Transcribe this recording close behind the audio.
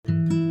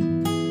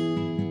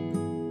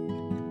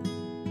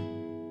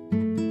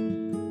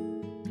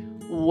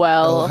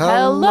Well,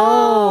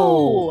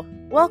 hello.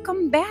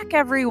 Welcome back,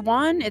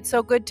 everyone. It's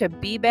so good to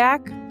be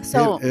back.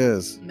 So, It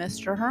is.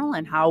 Mr.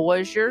 Herlin, how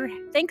was your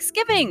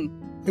Thanksgiving?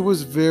 It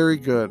was very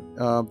good.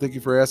 Thank you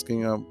for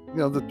asking.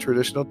 The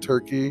traditional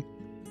turkey,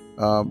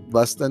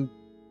 less than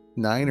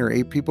 9 or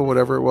 8 people,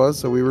 whatever it was.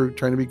 So we were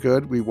trying to be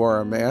good. We wore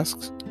our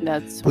masks.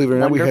 That's Believe it or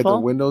not, we had the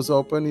wonderful. windows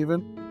open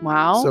even.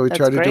 Wow. So we that's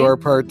tried to great. do our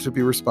part to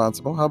be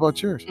responsible. How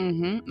about yours?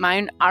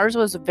 Ours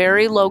was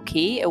very low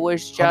key. It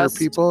was 100 just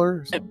people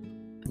or so?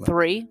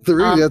 3.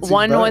 3. That's even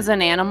one better. was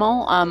an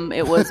animal.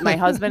 It was my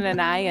husband and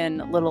I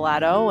and little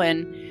Otto,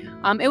 and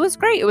it was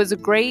great. It was a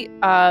great,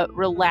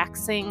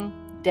 relaxing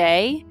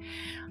day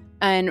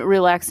and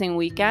relaxing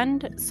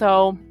weekend.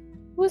 So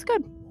it was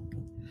good.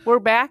 We're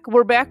back.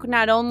 We're back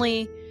not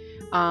only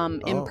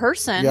in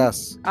person.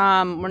 Yes.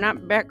 We're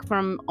not back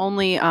from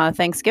only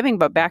Thanksgiving,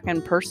 but back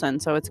in person.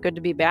 So it's good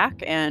to be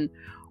back, and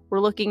we're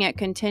looking at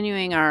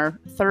continuing our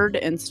 3rd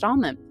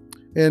installment.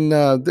 And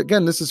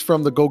again, this is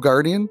from the Go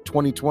Guardian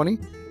 2020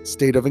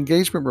 State of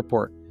Engagement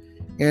Report.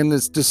 And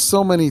there's just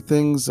so many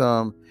things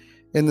in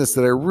this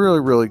that are really,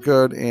 really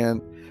good. And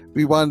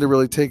we wanted to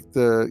really take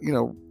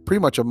pretty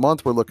much a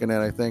month we're looking at,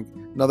 I think,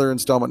 another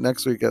installment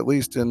next week at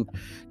least, and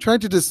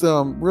trying to just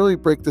really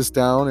break this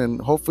down.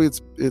 And hopefully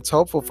it's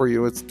helpful for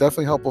you. It's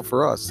definitely helpful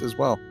for us as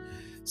well.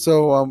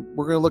 So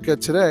we're going to look at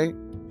today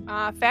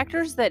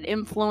factors that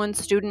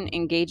influence student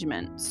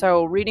engagement.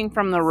 So reading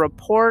from the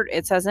report,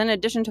 it says, in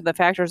addition to the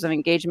factors of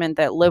engagement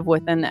that live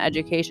within the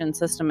education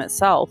system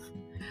itself,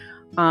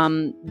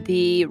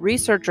 the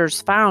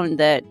researchers found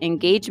that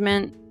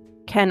engagement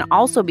can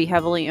also be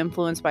heavily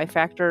influenced by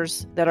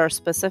factors that are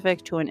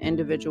specific to an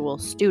individual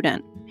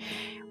student,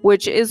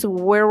 which is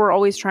where we're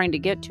always trying to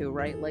get to,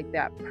 right? Like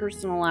that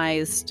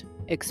personalized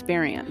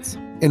experience.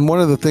 And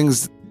one of the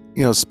things,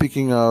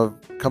 speaking of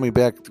coming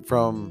back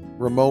from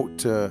remote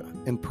to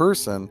in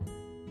person,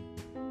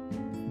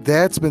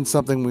 that's been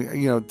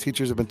something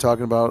teachers have been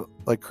talking about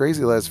like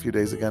crazy the last few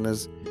days again,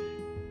 is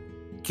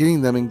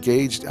getting them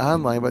engaged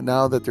online. But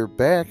now that they're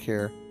back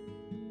here,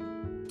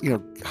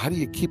 how do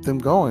you keep them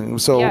going?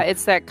 So yeah,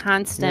 it's that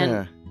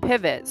constant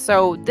pivot.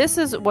 So this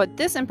is what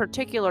this in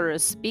particular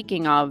is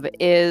speaking of,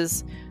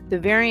 is the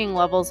varying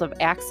levels of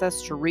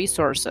access to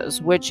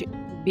resources, which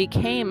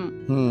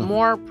became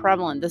more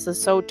prevalent. This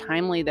is so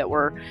timely that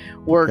we're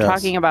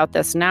talking about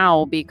this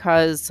now,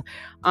 because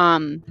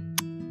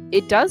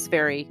it does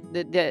vary,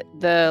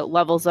 the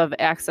levels of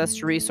access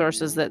to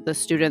resources that the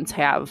students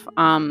have,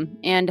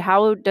 and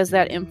how does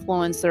that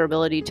influence their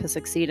ability to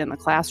succeed in the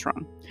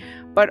classroom.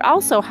 But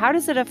also, how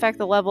does it affect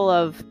the level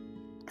of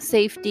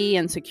safety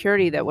and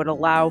security that would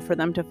allow for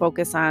them to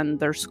focus on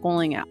their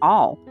schooling at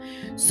all?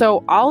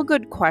 So all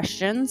good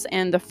questions.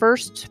 And the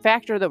first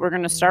factor that we're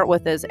going to start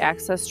with is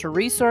access to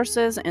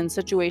resources and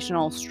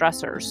situational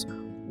stressors.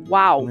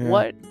 Wow.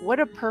 Yeah. What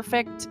a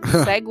perfect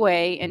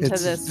segue into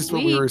this just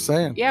week. What we were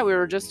saying. Yeah, we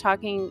were just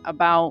talking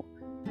about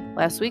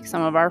last week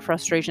some of our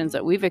frustrations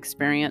that we've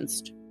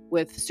experienced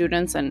with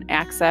students and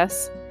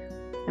access.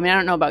 I mean, I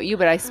don't know about you,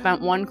 but I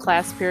spent one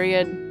class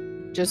period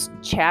just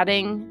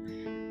chatting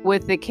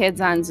with the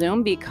kids on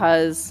Zoom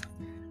because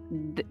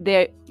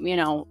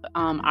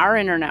our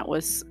internet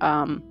was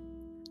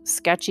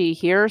sketchy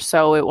here,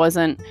 so I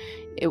wasn't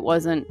able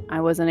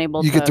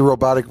to. You get the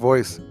robotic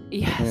voice.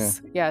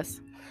 Yes. Yeah.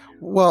 Yes.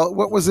 Well,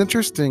 what was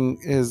interesting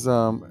is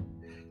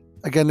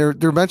again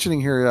they're mentioning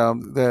here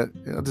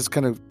that just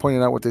kind of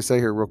pointing out what they say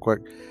here real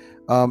quick.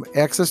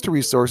 Access to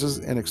resources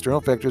and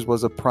external factors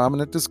was a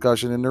prominent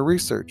discussion in their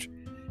research,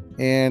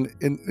 and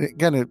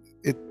again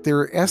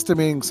they're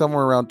estimating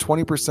somewhere around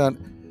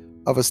 20%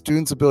 of a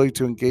student's ability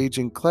to engage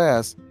in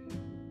class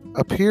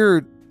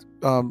appeared,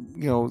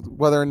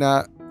 whether or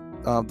not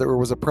there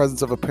was a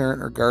presence of a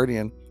parent or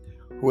guardian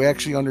who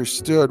actually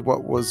understood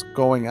what was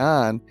going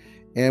on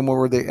and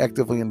were they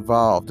actively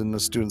involved in the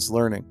student's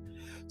learning.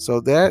 So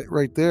that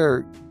right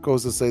there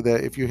goes to say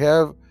that if you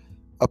have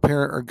a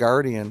parent or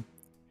guardian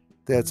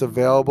that's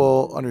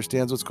available,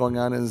 understands what's going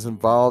on, and is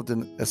involved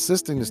in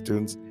assisting the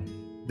students,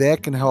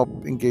 that can help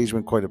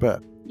engagement quite a bit.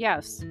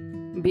 Yes,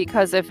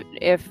 because if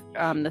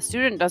the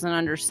student doesn't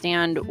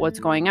understand what's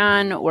going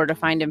on, where to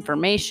find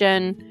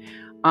information,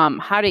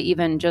 how to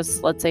even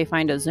just, let's say,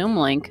 find a Zoom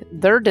link,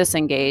 they're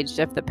disengaged.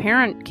 If the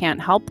parent can't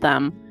help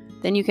them,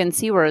 then you can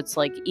see where it's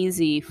like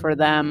easy for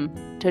them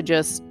to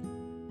just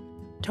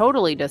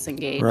totally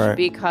disengage, right?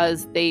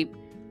 Because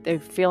they're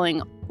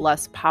feeling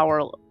less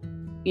power,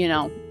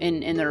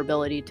 in their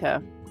ability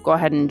to go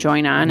ahead and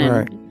join on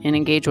and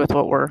engage with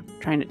what we're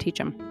trying to teach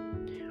them.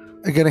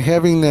 Again,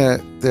 having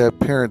the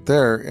parent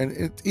there,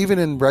 and even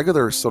in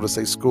regular, so to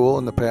say, school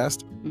in the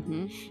past,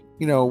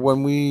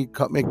 when we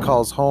make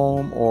calls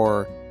home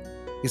or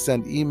you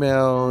send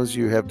emails,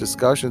 you have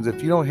discussions.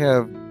 If you don't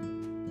have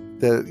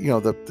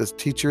the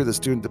teacher, the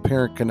student, the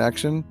parent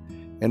connection,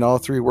 and all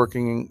three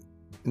working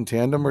in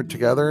tandem or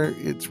together,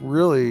 it's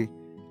really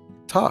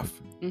tough.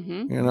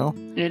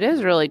 It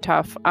is really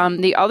tough.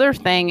 The other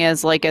thing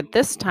is, like, at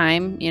this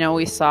time,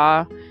 we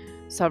saw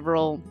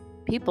several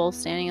people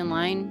standing in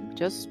line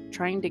just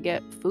trying to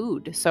get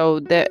food. So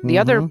the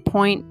other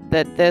point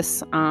that this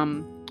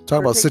talk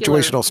about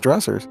situational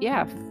stressors.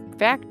 Yeah,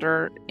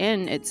 factor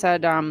in, it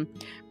said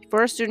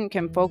before a student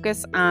can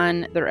focus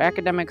on their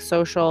academic,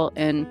 social,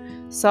 and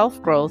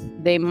self-growth,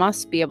 they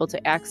must be able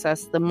to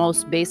access the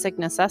most basic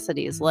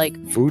necessities like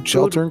food,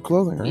 shelter, and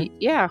clothing, right?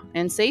 Yeah,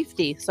 and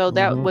safety. So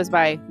that was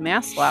by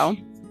Maslow.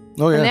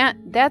 Oh, yeah.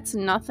 And that's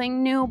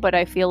nothing new, but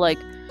I feel like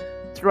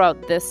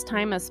throughout this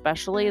time,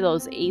 especially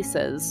those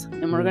ACEs,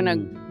 and we're going to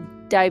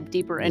dive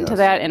deeper into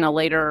that in a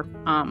later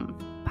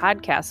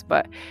podcast,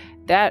 but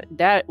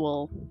that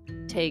will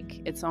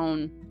take its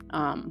own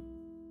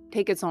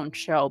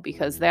show,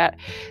 because that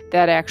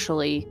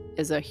actually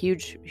is a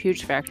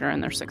huge factor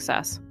in their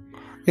success.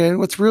 Yeah, and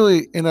what's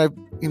really, and it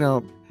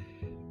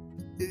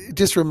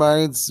just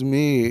reminds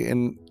me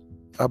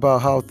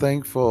about how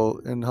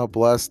thankful and how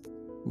blessed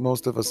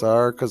most of us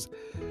are, because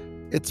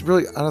it's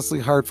really honestly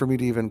hard for me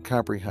to even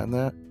comprehend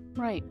that.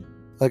 Right.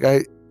 Like,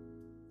 I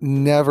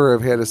never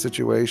have had a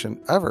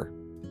situation ever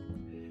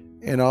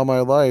in all my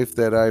life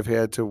that I've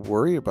had to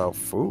worry about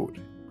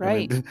food.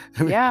 Right.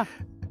 I mean, yeah.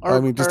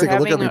 Just take a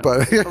look at me,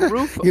 but a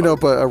roof,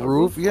 but a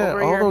roof, yeah,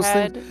 over all your those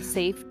head, things,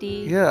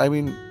 safety. Yeah, I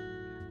mean,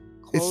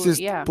 it's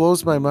just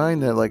blows my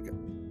mind that like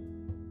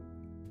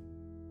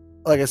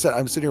I said,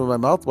 I'm sitting here with my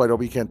mouth wide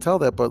open. You can't tell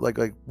that, but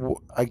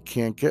I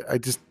can't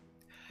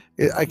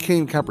I can't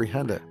even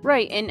comprehend it.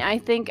 Right, and I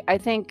think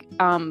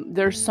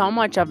there's so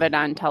much of it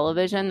on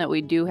television that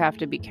we do have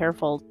to be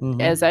careful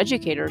as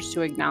educators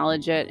to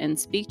acknowledge it and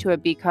speak to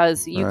it,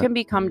 because you can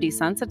become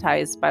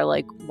desensitized by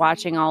like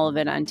watching all of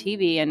it on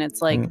TV, and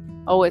it's like,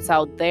 oh, it's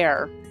out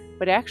there,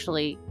 but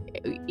actually,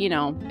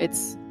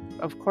 it's,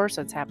 of course,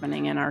 it's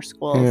happening in our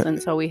schools,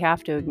 and so we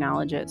have to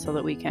acknowledge it so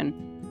that we can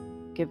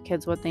give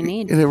kids what they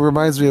need. And it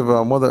reminds me of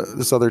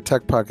this other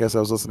tech podcast I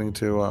was listening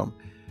to.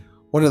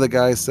 One of the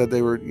guys said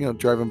they were,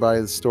 driving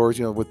by the stores,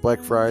 with Black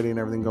Friday and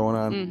everything going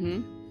on.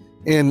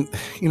 And,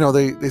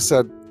 they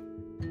said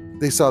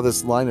they saw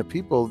this line of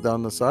people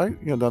down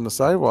the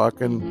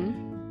sidewalk,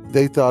 and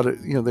they thought,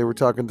 they were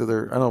talking to I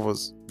don't know if it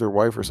was their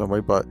wife or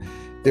somebody, but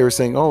they were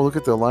saying, oh, look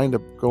at the line to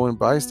go and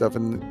buy stuff.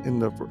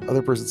 And the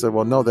other person said,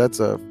 well, no, that's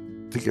to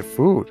get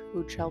food.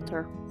 Food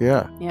shelter.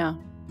 Yeah. Yeah.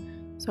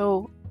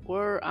 So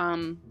we're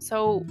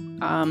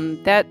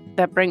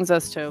that brings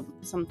us to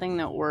something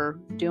that we're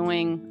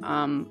doing,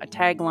 a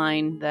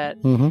tagline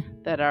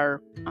that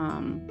our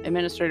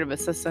administrative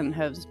assistant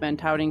has been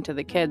touting to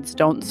the kids: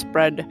 don't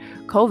spread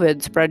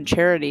COVID, spread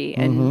charity.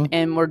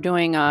 And we're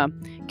doing a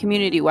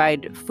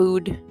community-wide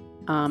food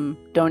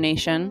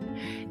donation.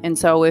 And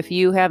so if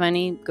you have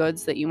any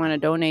goods that you want to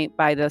donate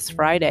by this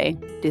Friday,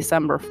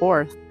 December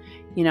 4th,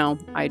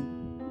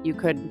 you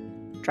could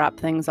drop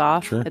things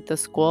off at the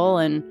school.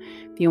 And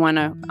if you want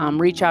to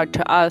reach out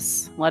to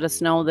us, let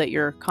us know that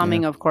you're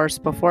coming, of course,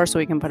 before, so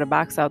we can put a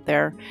box out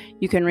there.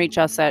 You can reach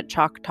us at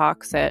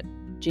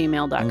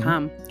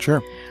chalktalks@gmail.com.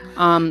 Sure.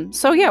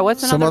 So yeah,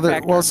 what's another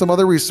factor? Well, some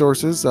other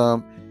resources,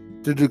 the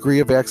degree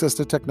of access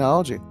to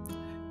technology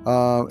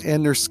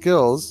and their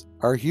skills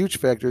are huge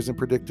factors in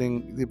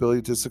predicting the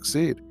ability to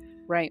succeed.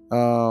 Right.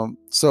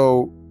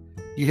 So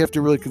you have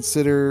to really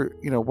consider,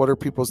 what are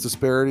people's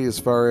disparity as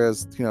far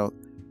as,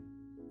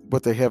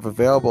 what they have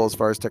available as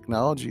far as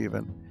technology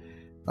even.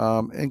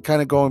 And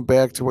kind of going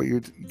back to what you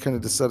kind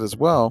of just said as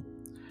well,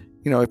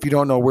 if you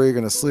don't know where you're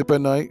going to sleep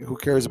at night, who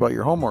cares about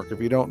your homework?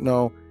 If you don't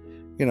know,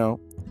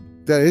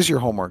 that is your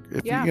homework.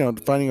 If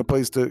finding a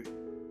place to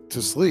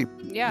sleep,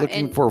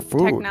 looking for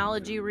food.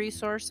 Technology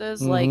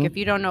resources, like if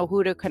you don't know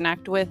who to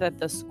connect with at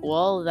the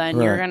school, then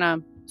you're going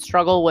to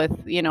struggle with,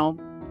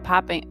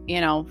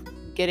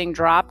 getting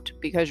dropped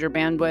because your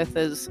bandwidth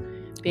is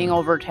being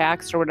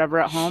overtaxed or whatever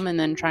at home, and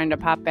then trying to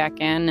pop back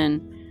in,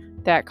 and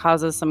that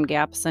causes some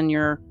gaps in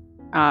your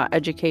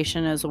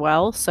education as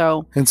well.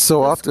 So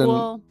often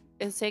school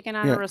is taking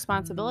on a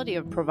responsibility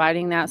of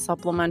providing that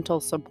supplemental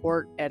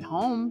support at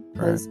home,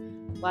 because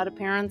a lot of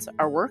parents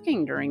are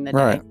working during the day.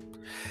 Right.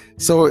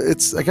 So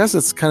I guess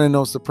it's kind of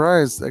no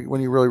surprise, like,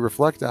 when you really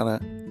reflect on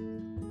it,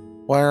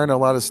 why aren't a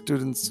lot of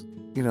students,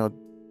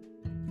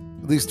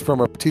 at least from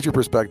a teacher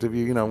perspective,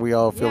 we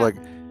all feel like,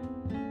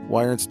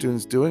 why aren't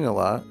students doing a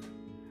lot?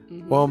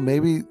 Well,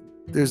 maybe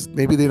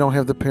they don't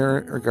have the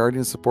parent or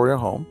guardian support at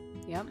home.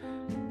 Yep.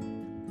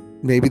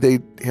 Maybe they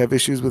have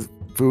issues with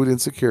food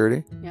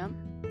insecurity. Yep.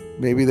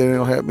 Maybe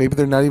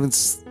they're not even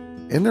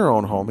in their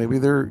own home. Maybe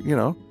they're,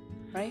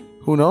 right.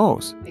 Who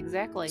knows?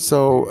 Exactly.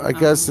 So I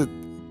guess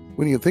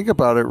when you think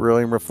about it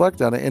really and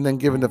reflect on it, and then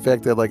given the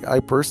fact that, like, I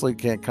personally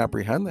can't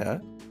comprehend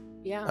that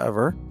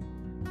ever,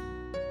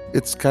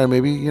 it's kind of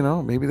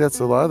maybe that's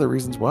a lot of the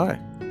reasons why.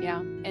 Yeah.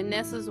 And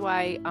this is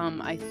why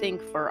I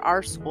think for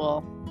our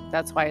school,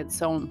 that's why it's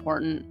so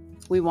important.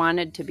 We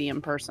wanted to be in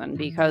person,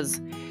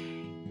 because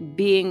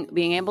being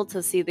able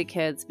to see the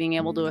kids, being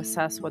able to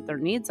assess what their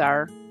needs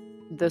are,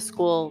 the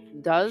school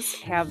does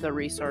have the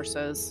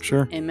resources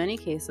in many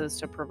cases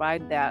to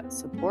provide that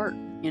support,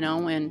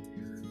 and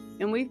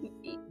we've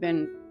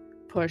been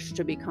pushed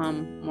to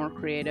become more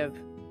creative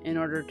in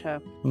order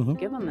to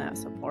give them that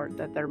support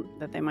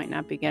that they might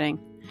not be getting.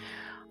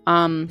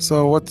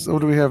 So what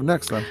do we have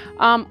next then?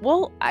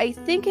 Well, I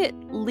think it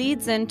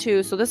leads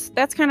into, so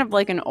that's kind of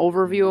like an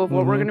overview of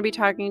what we're going to be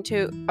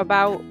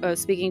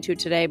speaking to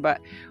today.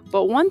 But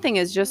one thing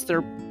is just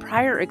their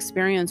prior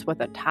experience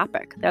with a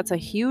topic. That's a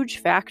huge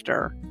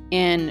factor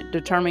in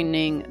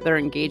determining their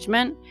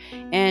engagement.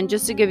 And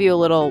just to give you a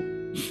little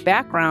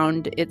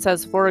background, it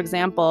says, for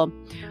example,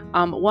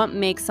 what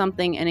makes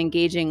something an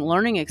engaging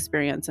learning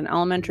experience? An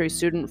elementary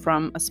student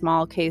from a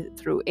small K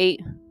through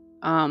 8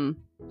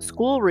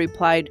 school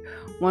replied,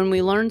 when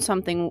we learn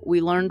something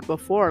we learned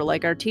before,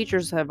 like our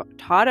teachers have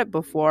taught it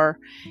before,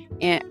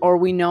 or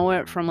we know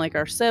it from like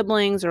our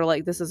siblings, or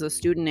like this is a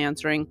student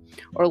answering,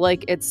 or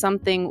like it's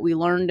something we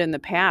learned in the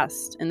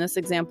past. In this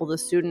example, the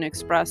student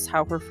expressed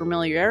how her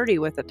familiarity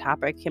with the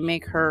topic can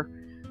make her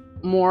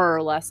more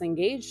or less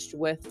engaged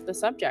with the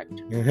subject.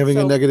 And having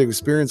a negative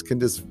experience can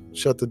just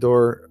shut the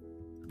door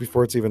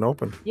before it's even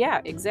open.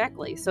 Yeah,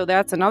 exactly. So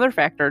that's another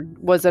factor.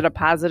 Was it a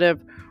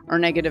positive or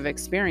negative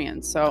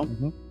experience? So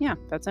yeah,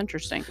 that's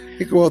interesting.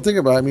 Well, think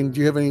about it. I mean,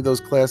 do you have any of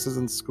those classes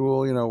in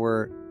school,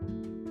 where,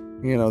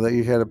 that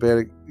you had a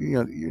bad,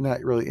 you're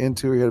not really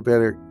into, you had a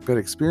bad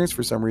experience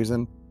for some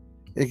reason?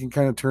 It can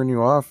kind of turn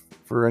you off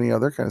for any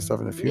other kind of stuff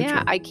in the future.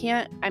 Yeah,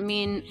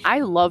 I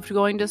loved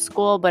going to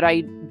school, but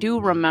I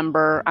do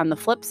remember on the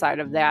flip side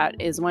of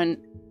that is when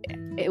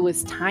it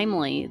was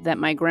timely that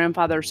my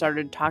grandfather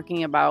started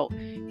talking about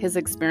his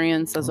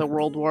experience as a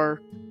World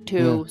War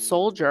II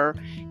soldier,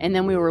 and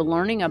then we were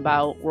learning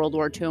about World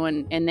War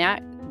II, and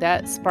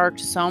that sparked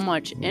so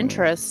much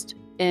interest,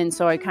 and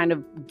so I kind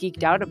of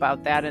geeked out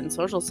about that in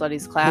social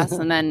studies class,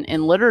 and then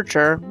in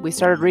literature we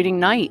started reading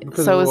Knight,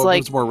 because so it was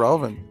like it's more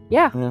relevant.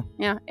 Yeah,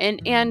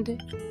 and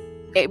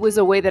it was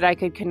a way that I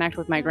could connect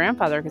with my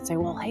grandfather. I could say,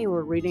 well, hey,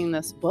 we're reading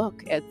this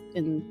book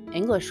in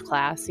English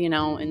class,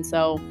 and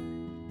so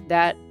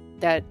that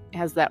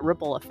has that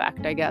ripple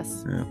effect, I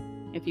guess,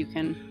 if you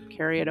can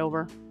carry it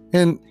over.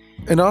 And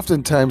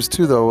oftentimes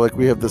too, though, like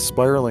we have the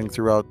spiraling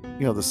throughout,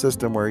 the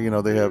system where,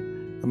 they have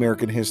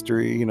American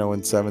history, in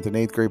 7th and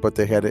 8th grade, but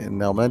they had it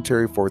in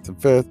elementary, 4th and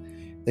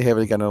 5th. They have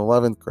it again in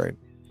 11th grade.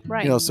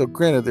 Right. So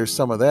granted, there's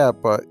some of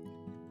that, but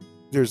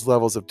there's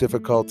levels of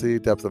difficulty,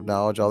 depth of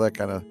knowledge, all that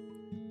kind of,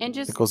 and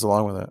just it goes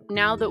along with it.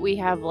 Now that we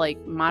have like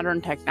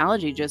modern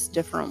technology, just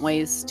different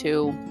ways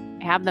to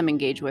have them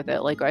engage with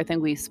it. Like I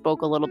think we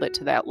spoke a little bit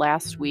to that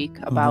last week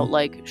about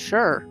like,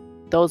 sure,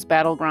 those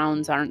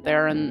battlegrounds aren't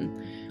there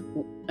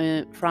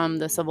from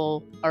the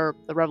Civil or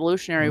the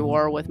Revolutionary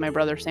War with My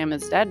Brother Sam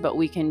Is Dead, but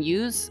we can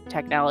use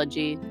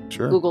technology,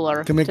 Google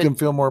Earth, to make them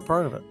feel more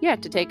part of it. Yeah,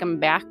 to take them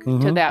back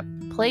to that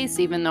place,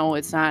 even though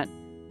it's not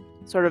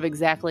sort of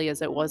exactly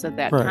as it was at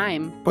that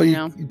time. But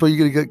but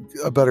you get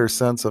a better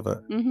sense of it.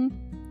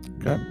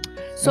 Okay.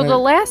 So the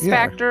last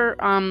factor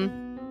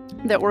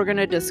that we're going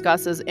to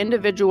discuss is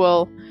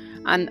individual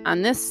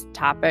on this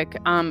topic.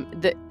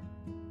 That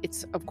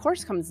it's of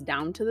course comes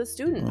down to the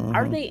student.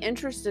 Are they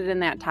interested in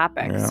that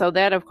topic? So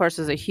that of course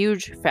is a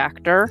huge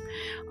factor.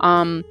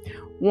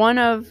 One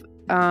of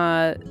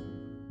in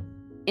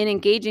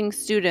engaging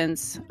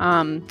students,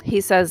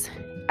 he says,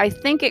 I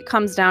think it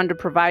comes down to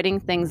providing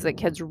things that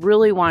kids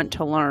really want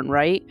to learn,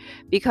 right?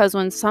 Because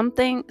when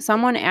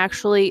someone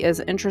actually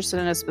is interested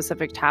in a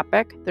specific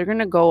topic, they're going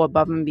to go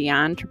above and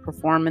beyond to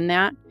perform in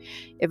that.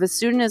 If a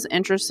student is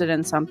interested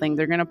in something,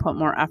 they're going to put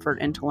more effort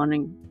into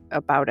learning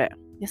about it.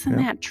 Isn't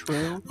that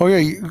true? Oh,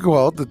 yeah.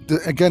 Well,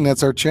 again,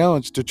 that's our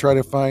challenge, to try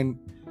to find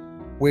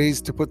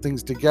ways to put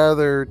things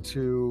together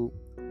to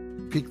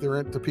pique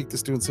the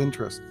students'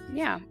 interest.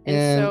 Yeah.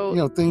 And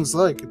so, things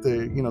like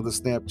the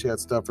Snapchat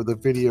stuff, or the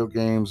video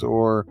games,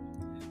 or,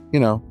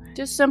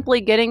 just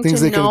simply getting things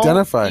to they know can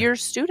identify. Your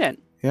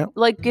student. Yeah.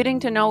 Like getting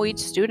to know each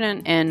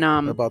student and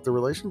about the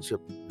relationship.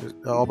 It's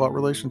all about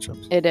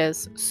relationships. It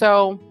is.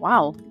 So,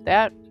 wow,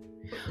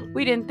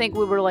 we didn't think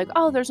we were like,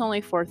 oh, there's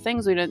only 4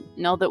 things. We didn't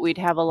know that we'd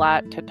have a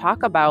lot to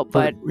talk about,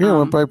 but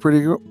went by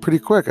pretty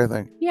quick, I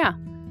think. Yeah.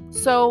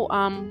 So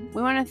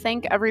we want to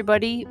thank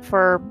everybody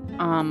for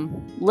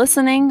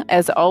listening.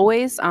 As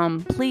always,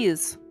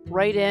 please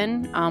write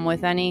in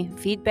with any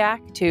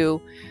feedback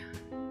to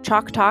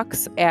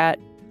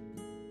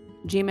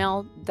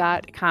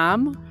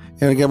chalktalks@gmail.com.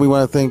 And again, we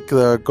want to thank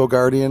Go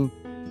Guardian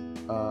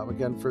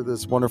again for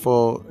this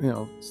wonderful,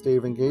 state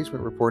of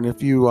engagement report. And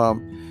if you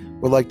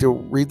would like to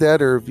read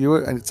that or view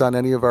it, and it's on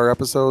any of our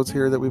episodes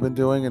here that we've been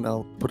doing, and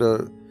I'll put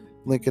a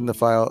link in the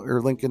file or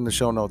link in the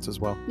show notes as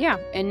well. Yeah.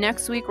 And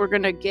next week we're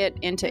going to get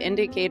into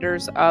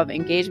indicators of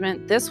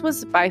engagement. This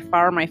was by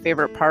far my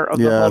favorite part of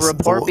the whole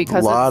report,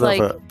 because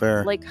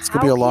it's like it's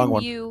how be a long can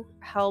one. You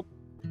help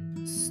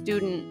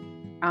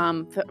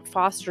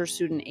foster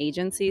student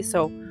agency?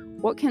 So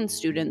what can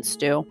students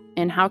do,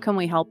 and how can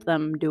we help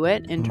them do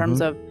it in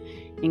terms of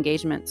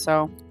engagement?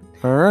 So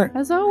all right.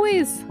 As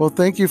always. Well,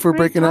 thank you for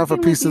breaking off a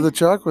piece of the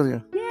chalk with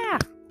you. Yeah.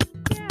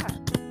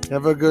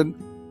 Have a good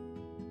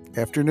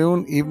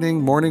afternoon,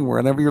 evening, morning,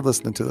 whenever you're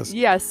listening to this.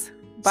 Yes.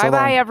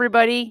 Bye-bye,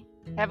 everybody.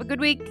 Have a good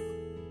week.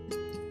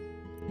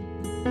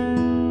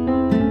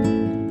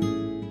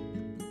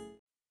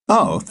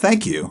 Oh,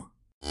 thank you.